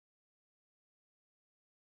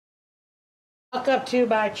Welcome to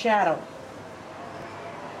my channel.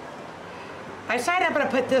 I decided I'm going to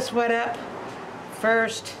put this one up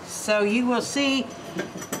first, so you will see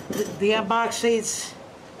the unboxings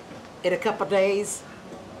in a couple days.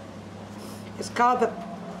 It's called the,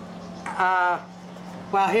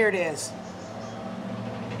 well, here it is.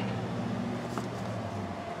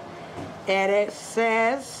 And it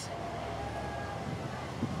says,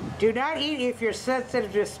 do not eat if you're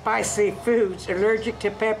sensitive to spicy foods, allergic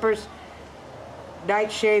to peppers,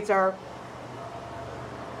 nightshades, or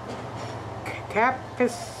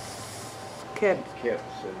capsaicin,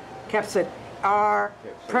 are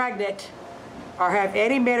pregnant, or have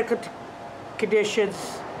any medical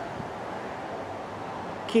conditions.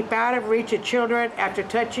 Keep out of reach of children after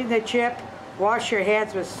touching the chip. Wash your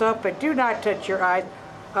hands with soap and do not touch your eyes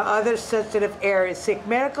or other sensitive areas. Seek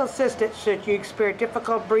medical assistance should you experience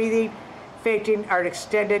difficult breathing, fainting, or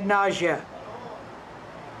extended nausea.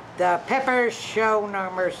 The peppers show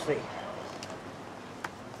no mercy.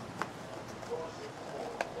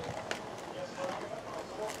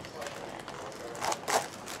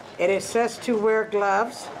 And it says to wear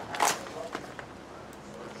gloves,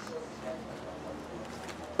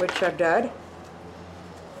 which I've done.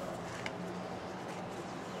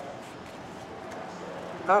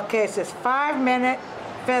 Okay, it says 5-minute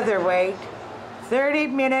featherweight,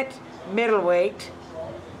 30-minute middleweight,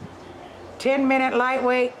 10-minute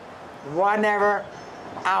lightweight, 1 hour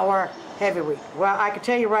heavyweight. Well, I can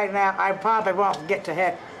tell you right now, I probably won't get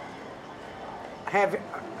to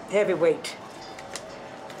heavyweight.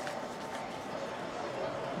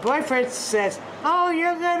 Boyfriend says, oh,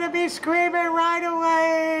 you're gonna be screaming right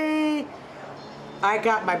away. I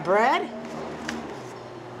got my bread.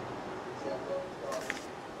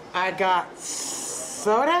 I got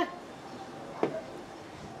soda.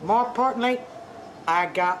 More importantly, I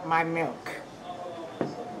got my milk.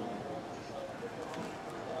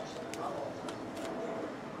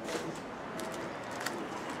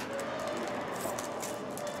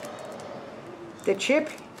 The chip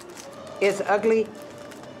is ugly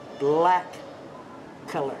black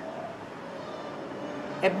color.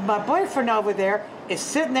 And my boyfriend over there is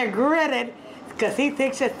sitting there grinning because he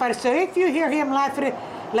thinks it's funny. So if you hear him laughing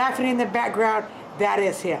in the background, that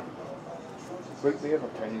is him. But we have a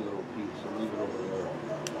tiny little piece, so leave it over there.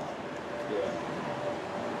 Yeah.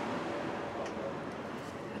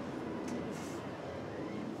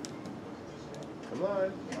 Come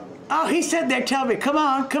on. Oh, he's sitting there telling me, come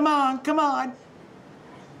on, come on, come on.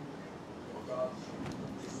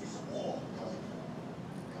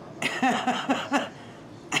 Well,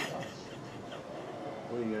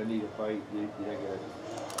 you're gonna need a fight. You're gonna.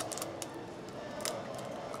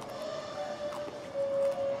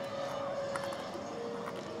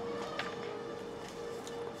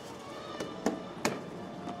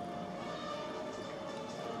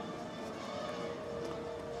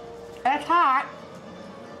 That's hot.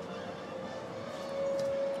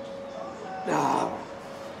 Oh.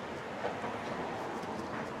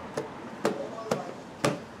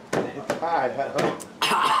 It's hot, huh?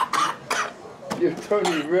 You're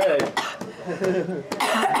turning red.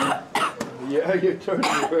 Yeah, you're turning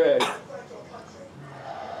red.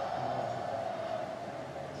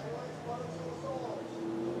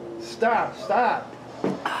 Stop, stop.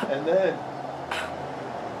 And then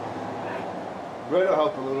bread will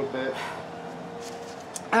help a little bit.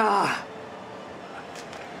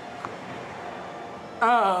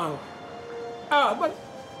 Oh, but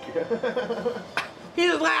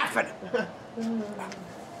he's laughing.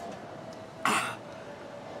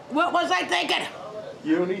 What was I thinking?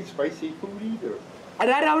 You don't eat spicy food either.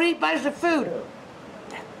 And I don't eat spicy food.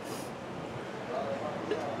 Yeah.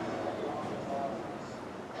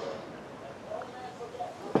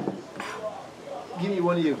 Give me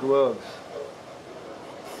one of your gloves.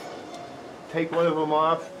 Take one of them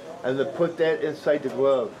off and then put that inside the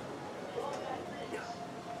glove.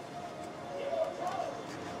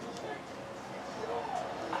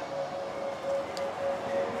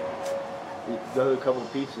 The other couple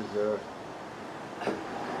pieces there.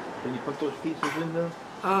 Can you put those pieces in there?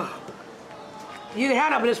 Oh. You can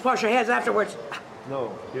handle them, just wash your hands afterwards.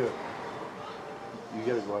 No, here. You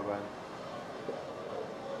get a glove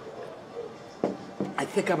on. I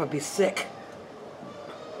think I'm gonna be sick.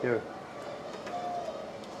 Here.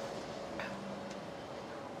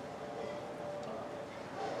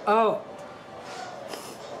 Oh.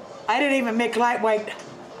 I didn't even make lightweight.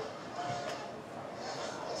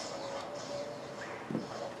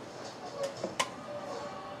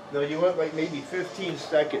 No, you went like maybe 15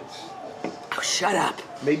 seconds. Oh, shut up.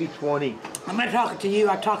 Maybe 20. I'm not talking to you,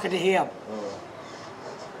 I'm talking to him.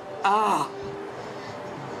 Ah.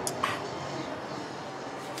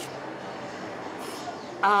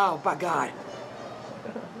 Oh my God.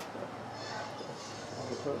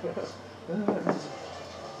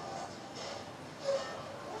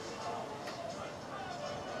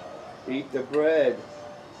 Eat the bread.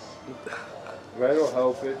 Bread will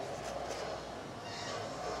help it.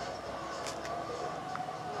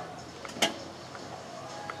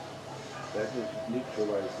 That just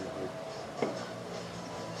neutralizes it.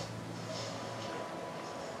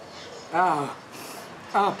 Oh.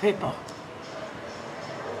 Oh, people.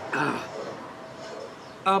 Oh.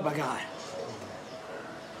 Oh my God.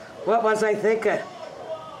 What was I thinking?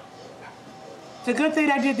 It's a good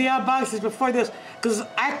thing I did the unboxings before this, because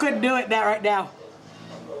I couldn't do it now right now.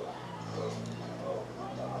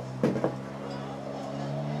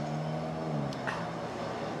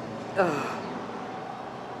 Oh.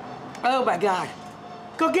 Oh my God.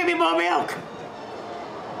 Go get me more milk.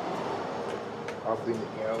 I'll bring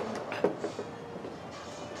it out.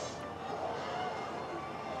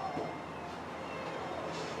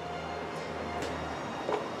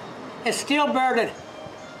 It's still burning.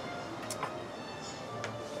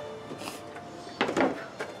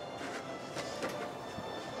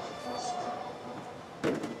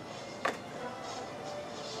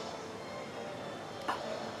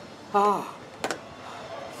 Oh.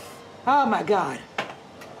 Oh my God.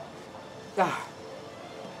 Oh.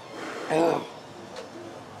 Oh.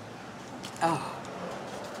 Oh.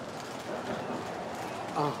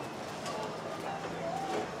 Oh.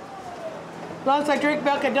 As long as I drink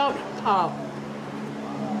milk, I don't. Oh.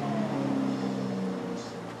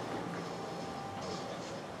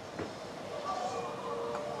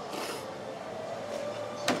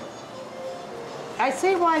 I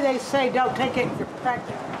see why they say don't take it for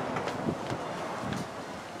practice.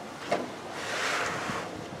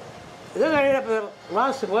 They're gonna end up with a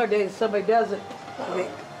lawsuit one day if somebody does it.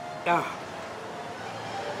 Oh.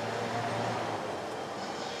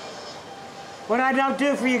 What I don't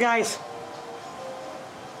do for you guys.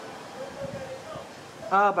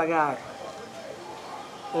 Oh my God.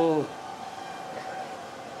 Oh.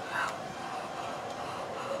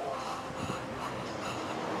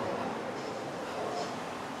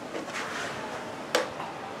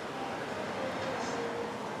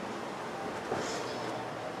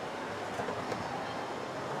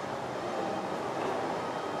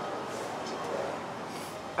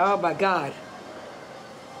 Oh my God.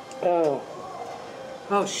 Oh.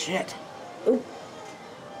 Oh shit. Ooh.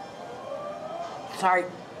 Sorry.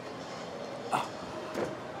 Oh.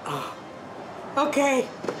 Oh. Okay.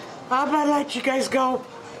 I'm gonna let you guys go.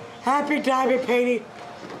 Happy diamond painting.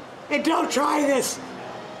 And don't try this.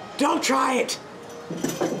 Don't try it.